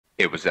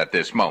It was at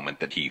this moment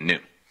that he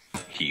knew.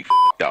 He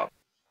f***ed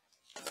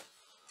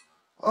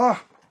up.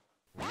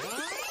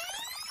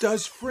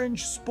 Does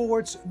Fringe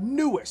Sport's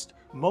newest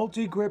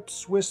Multi-Grip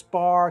Swiss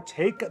bar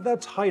take the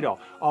title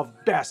of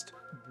best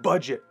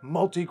budget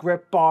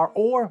multi-grip bar,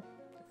 or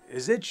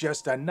is it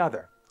just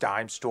another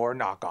dime store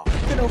knockoff?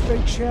 The No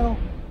Fake channel?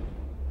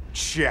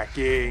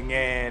 Checking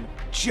in.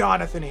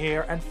 Jonathan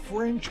here, and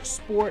Fringe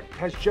Sport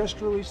has just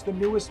released the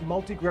newest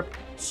Multi-Grip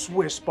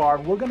Swiss bar,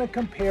 and we're going to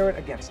compare it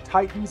against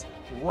Titans,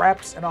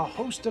 Reps, and a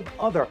host of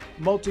other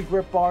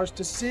multi-grip bars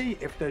to see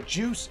if the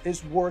juice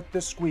is worth the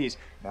squeeze.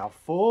 Now,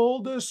 full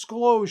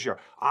disclosure,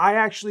 I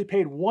actually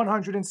paid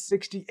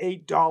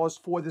 $168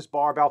 for this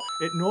barbell.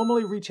 It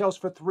normally retails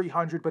for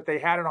 $300, but they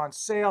had it on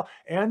sale,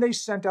 and they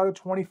sent out a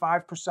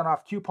 25%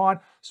 off coupon,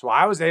 so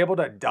I was able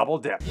to double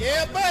dip.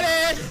 Yeah,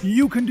 buddy!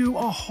 You can do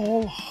a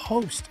whole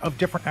host of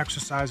different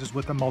exercises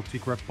with a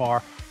multi-grip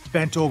bar.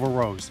 Bent over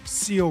rows,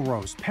 seal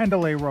rows,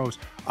 pendulé rows,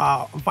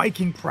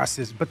 Viking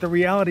presses, but the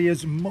reality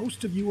is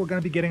most of you are going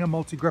to be getting a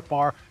multi-grip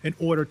bar in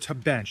order to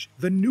bench.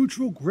 The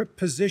neutral grip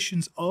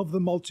positions of the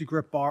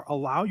multi-grip bar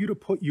allow you to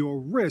put your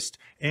wrist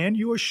and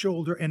your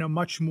shoulder in a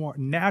much more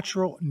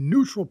natural,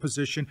 neutral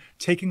position,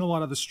 taking a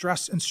lot of the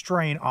stress and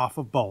strain off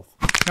of both.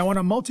 Now, on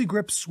a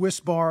multi-grip Swiss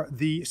bar,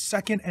 the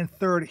second and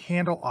third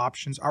handle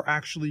options are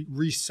actually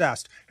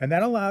recessed, and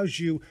that allows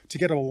you to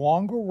get a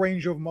longer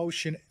range of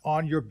motion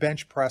on your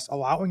bench press,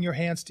 allowing your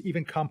hands to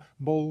even come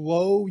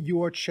below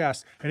your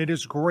chest, and it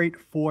is great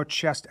for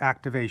chest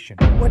activation.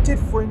 What did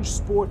Fringe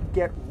Sport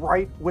get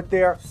right with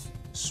their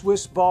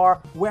Swiss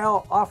bar?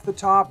 Well, off the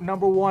top,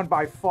 number one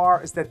by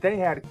far is that they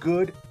had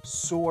good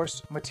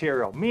source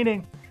material,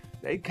 meaning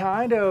they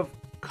kind of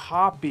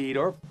copied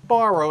or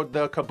borrowed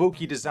the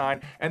kabuki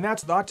design, and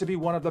that's thought to be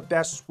one of the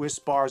best Swiss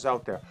bars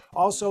out there.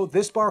 Also,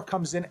 this bar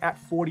comes in at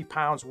 40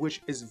 pounds,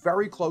 which is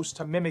very close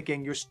to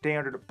mimicking your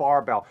standard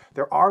barbell.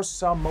 There are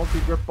some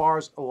multi-grip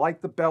bars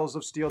like the Bells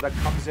of Steel that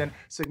comes in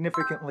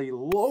significantly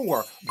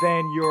lower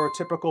than your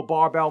typical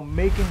barbell,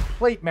 making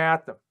plate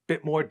math a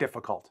bit more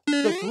difficult.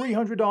 The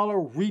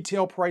 $300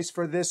 retail price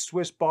for this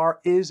Swiss bar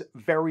is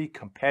very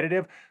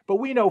competitive, but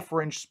we know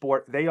Fringe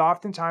Sport, they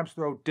oftentimes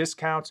throw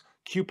discounts,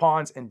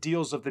 coupons, and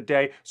deals of the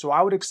day, so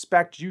I would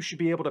expect you should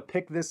be able to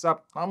pick this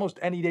up almost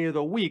any day of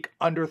the week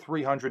under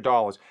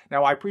 $300.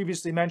 Now, I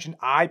previously mentioned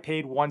I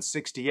paid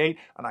 $168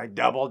 and I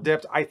double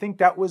dipped. I think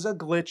that was a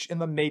glitch in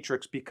the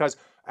matrix, because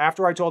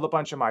after I told a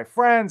bunch of my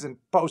friends and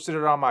posted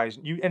it on my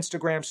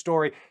Instagram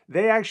story,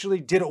 they actually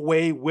did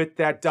away with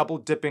that double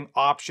dipping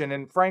option,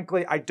 and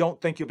frankly, I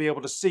don't think you'll be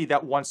able to see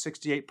that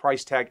 $168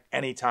 price tag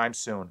anytime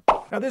soon.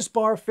 Now, this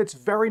bar fits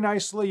very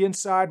nicely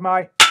inside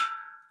my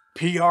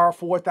PR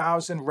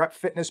 4000 Rep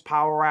Fitness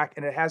Power Rack,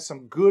 and it has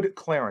some good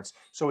clearance.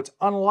 So it's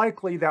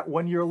unlikely that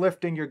when you're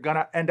lifting, you're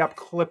gonna end up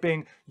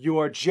clipping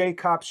your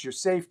J-cups, your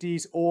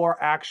safeties,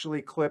 or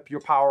actually clip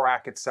your power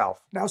rack itself.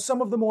 Now,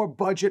 some of the more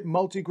budget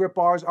multi-grip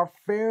bars are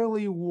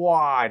fairly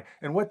wide,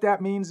 and what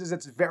that means is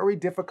it's very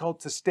difficult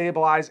to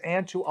stabilize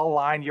and to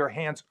align your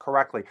hands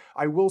correctly.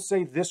 I will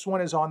say this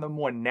one is on the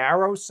more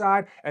narrow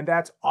side, and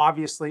that's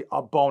obviously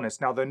a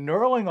bonus. Now, the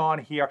knurling on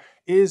here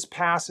is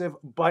passive,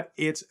 but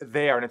it's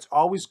there, and it's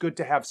always good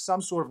to have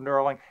some sort of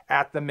knurling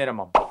at the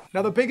minimum.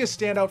 Now, the biggest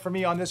standout for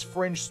me on this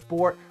Fringe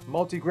Sport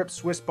multi-grip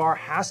Swiss bar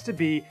has to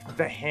be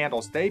the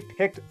handles. They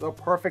picked the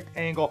perfect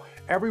angle.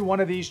 Every one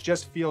of these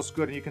just feels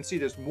good, and you can see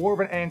there's more of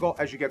an angle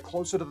as you get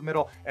closer to the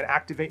middle and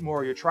activate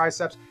more of your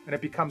triceps, and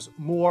it becomes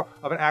more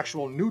of an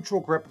actual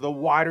neutral grip the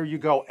wider you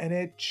go, and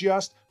it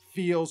just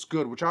feels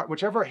good.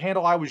 Whichever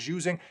handle I was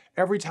using,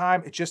 every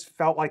time it just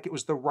felt like it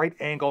was the right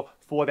angle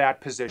for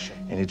that position.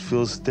 And it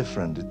feels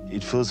different.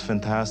 It feels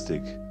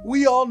fantastic.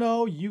 We all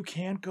know you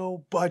can't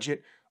go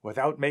budget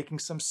without making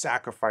some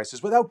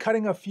sacrifices, without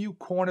cutting a few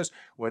corners,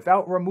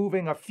 without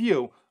removing a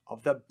few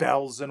of the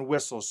bells and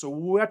whistles. So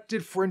what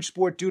did Fringe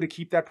Sport do to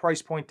keep that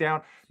price point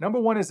down? Number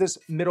one is this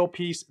middle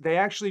piece. They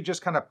actually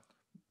just kind of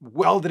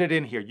welded it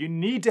in here. You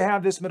need to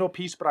have this middle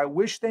piece, but I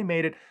wish they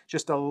made it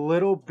just a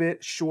little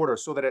bit shorter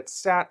so that it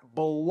sat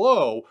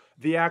below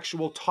the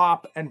actual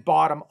top and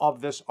bottom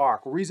of this arc.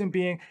 Reason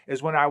being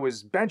is when I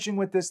was benching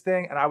with this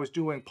thing and I was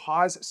doing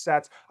pause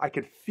sets, I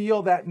could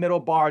feel that middle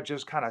bar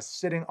just kind of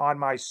sitting on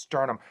my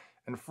sternum.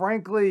 And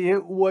frankly,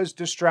 it was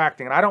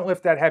distracting. And I don't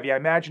lift that heavy. I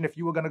imagine if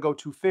you were going to go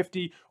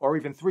 250 or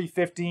even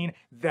 315,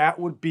 that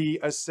would be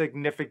a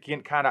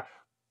significant kind of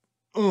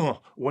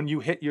when you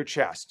hit your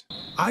chest.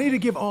 I need to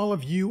give all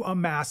of you a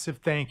massive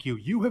thank you.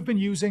 You have been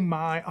using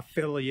my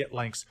affiliate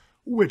links,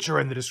 which are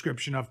in the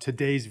description of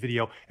today's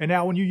video. And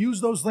now when you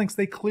use those links,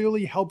 they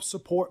clearly help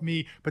support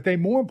me, but they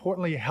more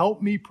importantly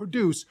help me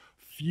produce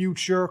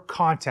future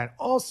content.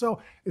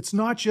 Also, it's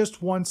not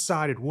just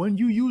one-sided. When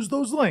you use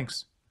those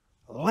links,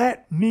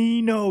 let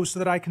me know so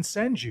that I can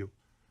send you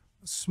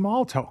a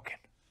small token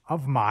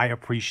of my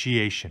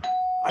appreciation.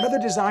 Another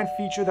design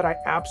feature that I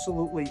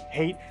absolutely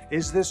hate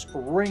is this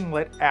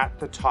ringlet at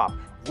the top.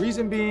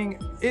 Reason being,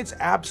 it's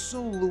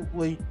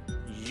absolutely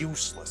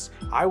useless.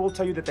 I will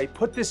tell you that they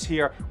put this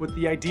here with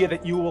the idea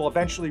that you will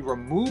eventually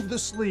remove the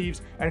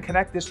sleeves and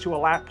connect this to a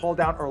lat pull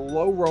down or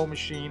low row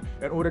machine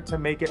in order to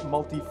make it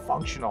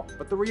multifunctional.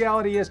 But the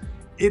reality is,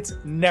 it's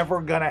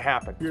never gonna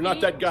happen. You're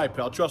not that guy,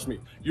 pal. Trust me.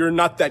 You're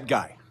not that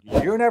guy.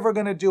 You're never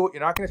gonna do it.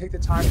 You're not gonna take the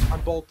time to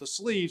unbolt the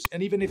sleeves.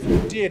 And even if you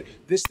did,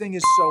 this thing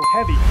is so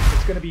heavy,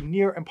 it's gonna be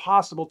near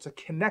impossible to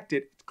connect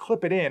it,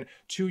 clip it in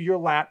to your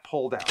lat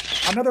pull down.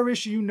 Another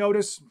issue you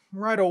notice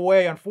right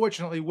away,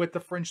 unfortunately, with the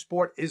Fringe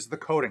Sport is the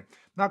coating.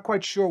 Not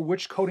quite sure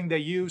which coating they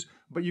use,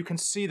 but you can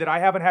see that I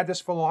haven't had this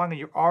for long and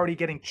you're already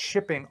getting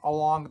chipping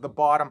along the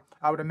bottom.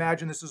 I would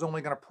imagine this is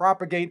only gonna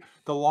propagate.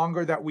 The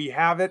longer that we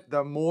have it,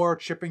 the more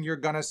chipping you're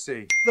gonna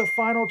see. The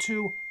final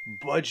two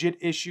budget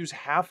issues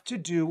have to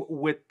do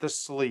with the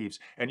sleeves.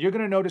 And you're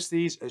gonna notice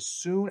these as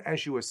soon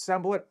as you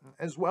assemble it,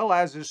 as well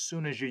as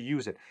soon as you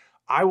use it.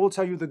 I will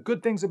tell you the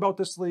good things about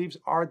the sleeves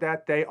are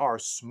that they are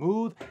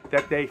smooth,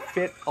 that they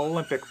fit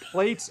Olympic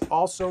plates.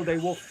 Also, they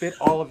will fit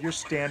all of your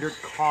standard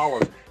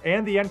collars.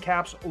 And the end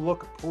caps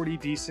look pretty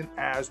decent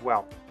as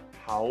well.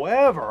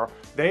 However,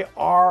 they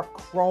are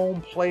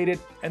chrome plated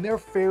and they're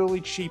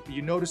fairly cheap.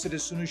 You notice it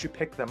as soon as you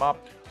pick them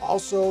up.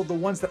 Also, the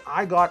ones that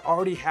I got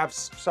already have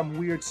some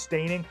weird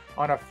staining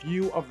on a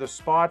few of the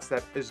spots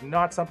that is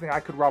not something I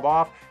could rub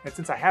off. And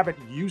since I haven't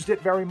used it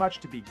very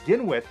much to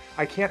begin with,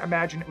 I can't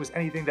imagine it was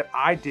anything that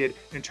I did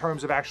in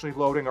terms of actually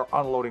loading or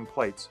unloading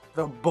plates.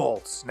 The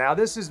bolts. Now,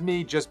 this is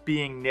me just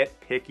being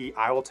nitpicky.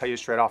 I will tell you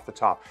straight off the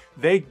top.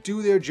 They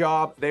do their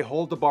job. They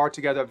hold the bar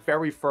together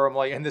very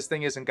firmly, and this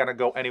thing isn't going to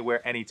go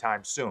anywhere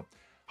anytime soon.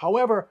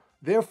 However,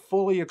 they're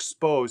fully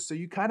exposed, so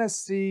you kind of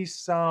see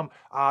some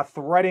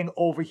threading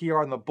over here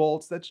on the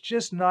bolts that's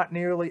just not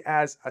nearly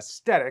as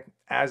aesthetic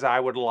as I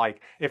would like.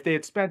 If they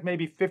had spent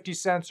maybe 50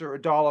 cents or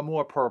 $1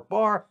 more per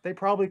bar, they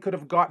probably could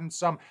have gotten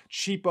some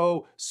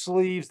cheapo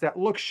sleeves that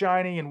look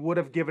shiny and would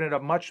have given it a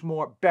much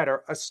more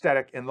better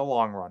aesthetic in the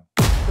long run.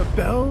 The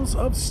Bells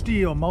of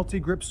Steel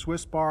Multi-Grip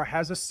Swiss Bar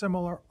has a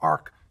similar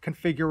arc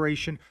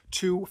configuration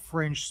to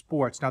Fringe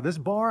Sports. Now this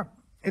bar,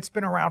 it's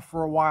been around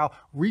for a while,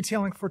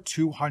 retailing for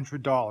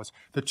 $200.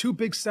 The two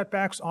big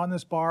setbacks on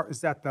this bar is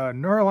that the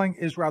knurling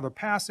is rather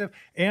passive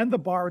and the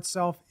bar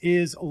itself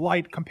is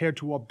light compared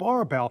to a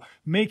barbell,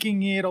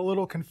 making it a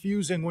little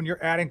confusing when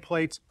you're adding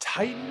plates.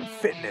 Titan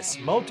Fitness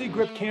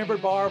Multi-Grip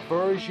Cambered Bar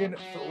version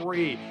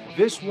 3.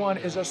 This one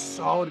is a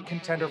solid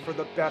contender for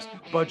the best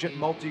budget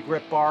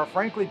multi-grip bar,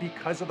 frankly,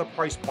 because of the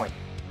price point.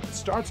 It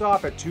starts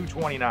off at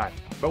 $229.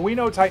 But we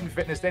know Titan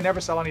Fitness, they never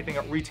sell anything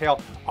at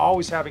retail,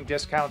 always having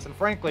discounts. And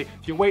frankly,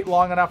 if you wait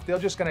long enough, they're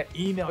just gonna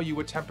email you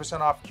a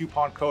 10% off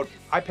coupon code.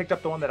 I picked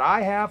up the one that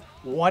I have,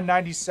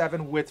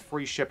 $197 with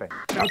free shipping.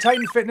 Now,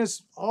 Titan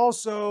Fitness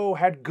also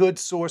had good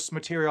source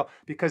material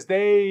because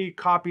they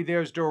copy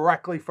theirs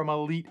directly from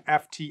Elite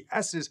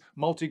FTS's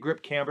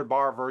multi-grip cambered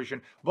bar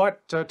version.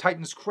 But to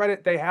Titan's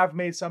credit, they have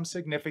made some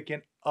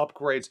significant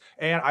upgrades.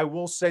 And I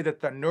will say that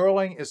the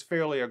knurling is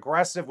fairly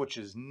aggressive, which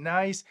is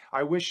nice.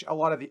 I wish a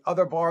lot of the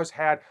other bars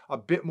had a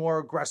bit more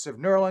aggressive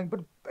knurling,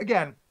 but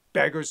again,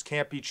 beggars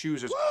can't be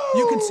choosers.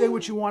 You can say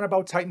what you want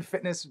about Titan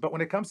Fitness, but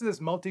when it comes to this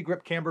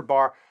multi-grip cambered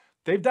bar,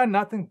 they've done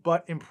nothing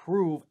but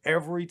improve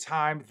every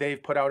time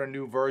they've put out a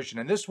new version.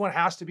 And this one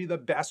has to be the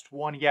best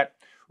one yet.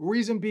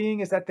 Reason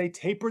being is that they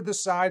tapered the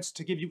sides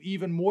to give you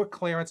even more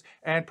clearance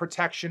and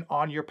protection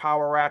on your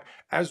power rack,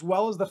 as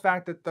well as the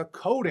fact that the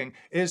coating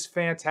is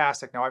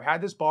fantastic. Now, I've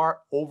had this bar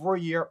over a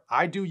year.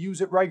 I do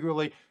use it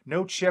regularly.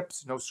 No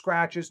chips, no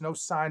scratches, no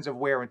signs of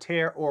wear and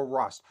tear or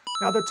rust.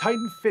 Now, the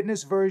Titan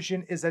Fitness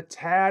version is a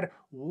tad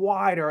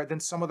wider than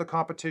some of the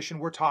competition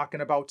we're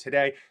talking about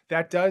today.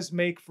 That does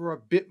make for a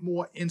bit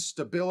more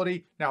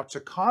instability. Now,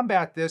 to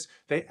combat this,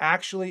 they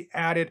actually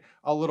added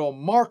a little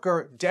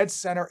marker dead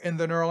center in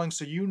the knurling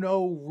so you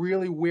know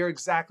really where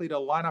exactly to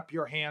line up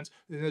your hands,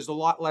 and there's a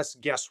lot less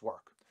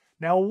guesswork.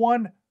 Now,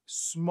 one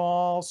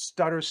small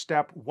stutter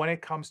step when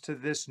it comes to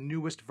this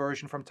newest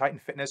version from Titan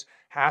Fitness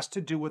has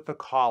to do with the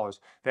collars.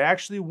 They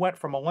actually went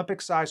from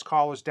Olympic size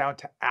collars down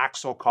to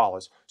axle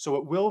collars. So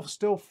it will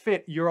still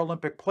fit your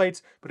Olympic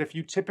plates, but if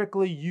you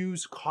typically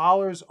use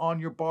collars on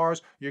your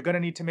bars, you're gonna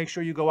need to make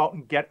sure you go out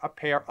and get a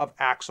pair of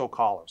axle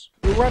collars.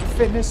 The Rep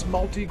Fitness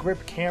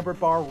Multi-Grip Cambered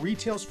Bar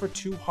retails for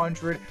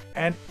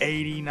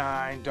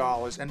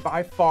 $289, and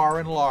by far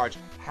and large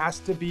has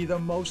to be the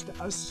most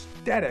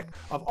aesthetic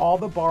of all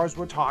the bars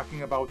we're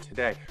talking about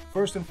today.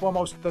 First and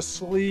foremost, the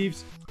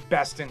sleeves,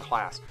 best in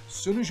class. As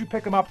soon as you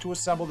pick them up to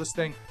assemble this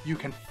thing, you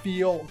can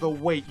feel the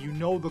weight. You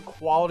know the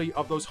quality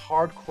of those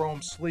hard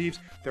chrome sleeves.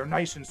 They're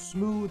nice and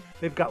smooth.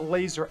 They've got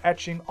laser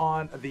etching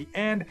on the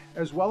end,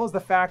 as well as the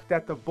fact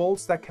that the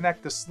bolts that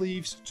connect the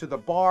sleeves to the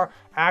bar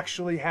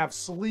actually have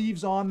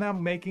sleeves on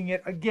them, making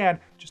it, again,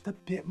 just a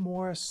bit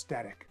more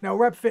aesthetic. Now,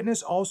 Rep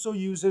Fitness also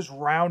uses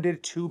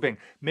rounded tubing,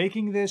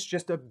 making this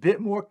just a bit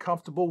more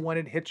comfortable when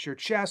it hits your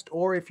chest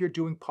or if you're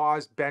doing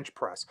pause bench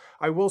press.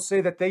 I will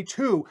say that they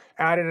too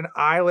added an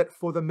eye eyelet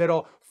for the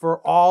middle for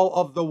all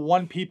of the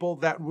one people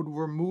that would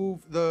remove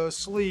the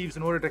sleeves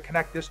in order to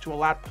connect this to a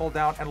lat pull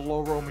down and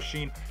low row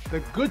machine.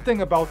 The good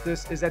thing about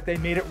this is that they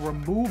made it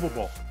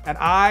removable, and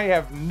I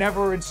have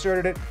never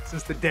inserted it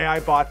since the day I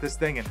bought this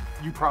thing, and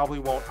you probably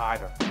won't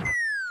either.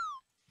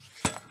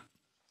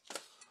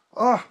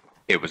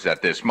 It was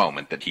at this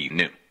moment that he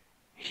knew.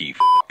 He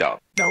f***ed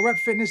up. Now, Rep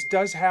Fitness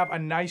does have a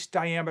nice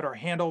diameter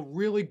handle,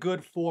 really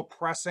good for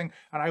pressing,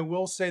 and I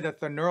will say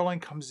that the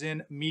knurling comes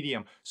in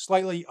medium,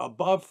 slightly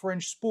above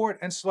Fringe Sport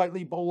and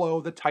slightly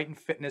below the Titan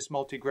Fitness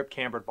Multi-Grip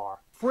Cambered bar.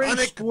 Fringe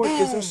Sport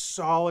is a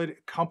solid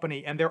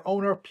company, and their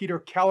owner, Peter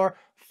Keller,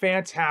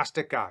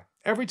 fantastic guy.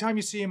 Every time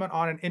you see him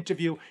on an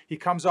interview, he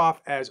comes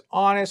off as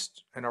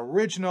honest and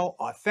original,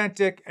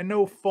 authentic, and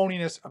no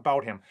phoniness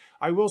about him.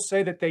 I will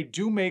say that they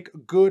do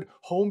make good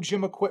home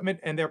gym equipment,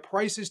 and their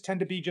prices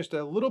tend to be just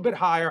a little bit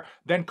higher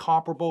than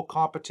comparable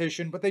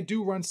competition, but they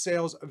do run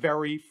sales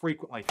very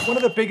frequently. One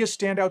of the biggest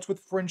standouts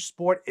with Fringe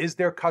Sport is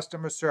their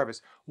customer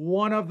service,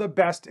 one of the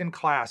best in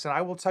class. And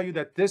I will tell you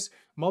that this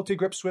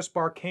Multi-Grip Swiss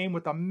bar came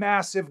with a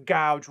massive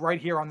gouge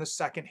right here on the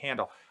second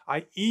handle.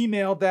 I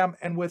emailed them,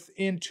 and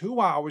within 2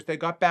 hours, they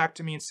got back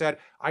to me and said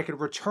I could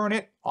return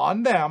it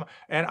on them,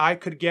 and I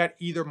could get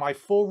either my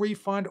full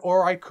refund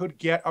or I could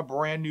get a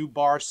brand new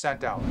bar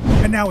sent out.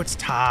 And now it's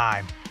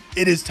time.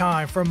 It is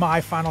time for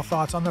my final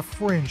thoughts on the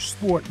Fringe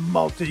Sport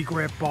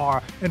Multi-Grip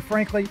bar. And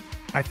frankly,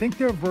 I think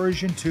their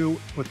version 2,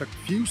 with a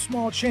few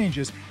small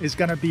changes, is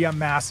going to be a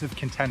massive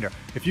contender.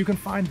 If you can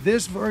find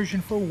this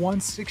version for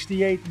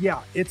 $168,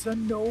 yeah, it's a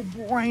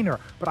no-brainer.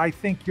 But I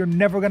think you're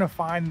never going to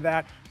find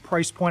that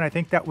price point. I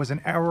think that was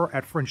an error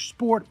at Fringe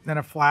Sport and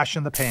a flash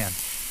in the pan.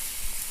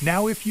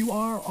 Now, if you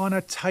are on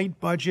a tight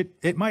budget,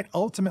 it might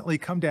ultimately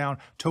come down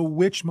to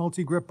which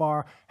multi-grip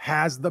bar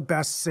has the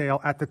best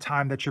sale at the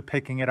time that you're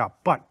picking it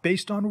up. But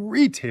based on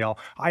retail,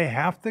 I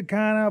have to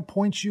kind of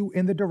point you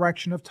in the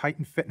direction of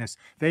Titan Fitness.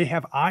 They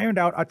have ironed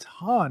out a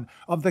ton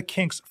of the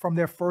kinks from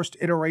their first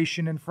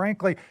iteration, and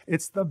frankly,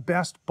 it's the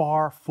best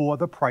bar for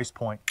the price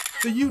point.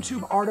 The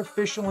YouTube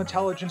artificial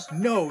intelligence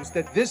knows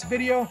that this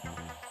video,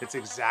 it's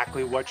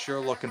exactly what you're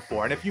looking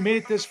for. And if you made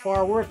it this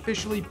far, we're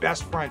officially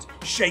best friends.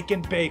 Shake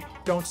and bake.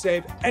 Don't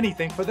save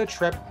anything for the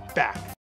trip back.